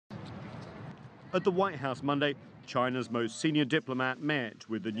At the White House Monday, China's most senior diplomat met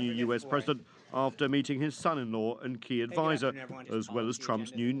with the new U.S. president after meeting his son-in-law and key advisor, as well as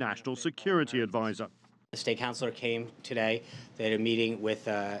Trump's new national security advisor. The State Councilor came today. They had a meeting with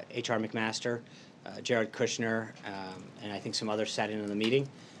H.R. McMaster, Jared Kushner, and I think some others sat in on the meeting.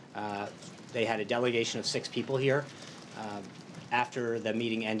 They had a delegation of 6 people here. After the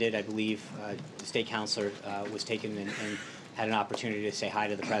meeting ended, I believe the State Councilor was taken and had an opportunity to say hi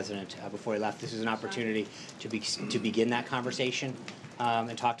to the president before he left. This is an opportunity to begin that conversation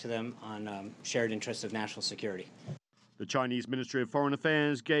and talk to them on shared interests of national security. The Chinese Ministry of Foreign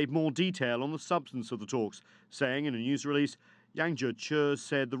Affairs gave more detail on the substance of the talks, saying in a news release, Yang Jiechi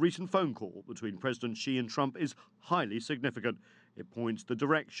said the recent phone call between President Xi and Trump is highly significant. It points the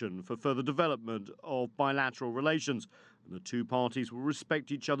direction for further development of bilateral relations, and the two parties will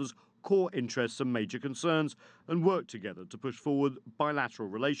respect each other's core interests and major concerns and work together to push forward bilateral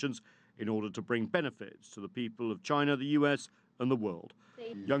relations in order to bring benefits to the people of China, the US, and the world.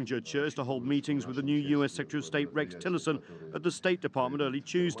 Yang Jiechi is to hold meetings with the new US Secretary of State Rex Tillerson at the State Department early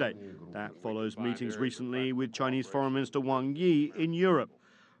Tuesday. That follows meetings recently with Chinese Foreign Minister Wang Yi in Europe.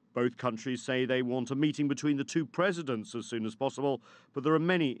 Both countries say they want a meeting between the two presidents as soon as possible, but there are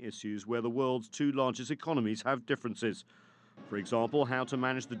many issues where the world's two largest economies have differences. For example, how to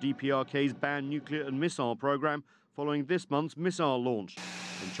manage the DPRK's banned nuclear and missile program following this month's missile launch,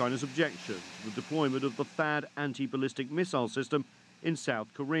 and China's objection to the deployment of the THAAD anti-ballistic missile system in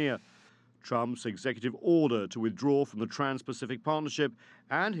South Korea. Trump's executive order to withdraw from the Trans-Pacific Partnership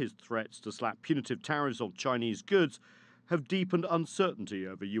and his threats to slap punitive tariffs on Chinese goods have deepened uncertainty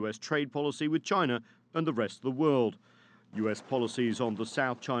over US trade policy with China and the rest of the world. US policies on the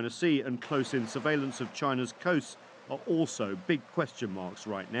South China Sea and close-in surveillance of China's coasts are also big question marks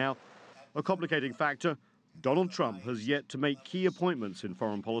right now. A complicating factor, Donald Trump has yet to make key appointments in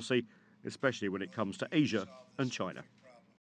foreign policy, especially when it comes to Asia and China.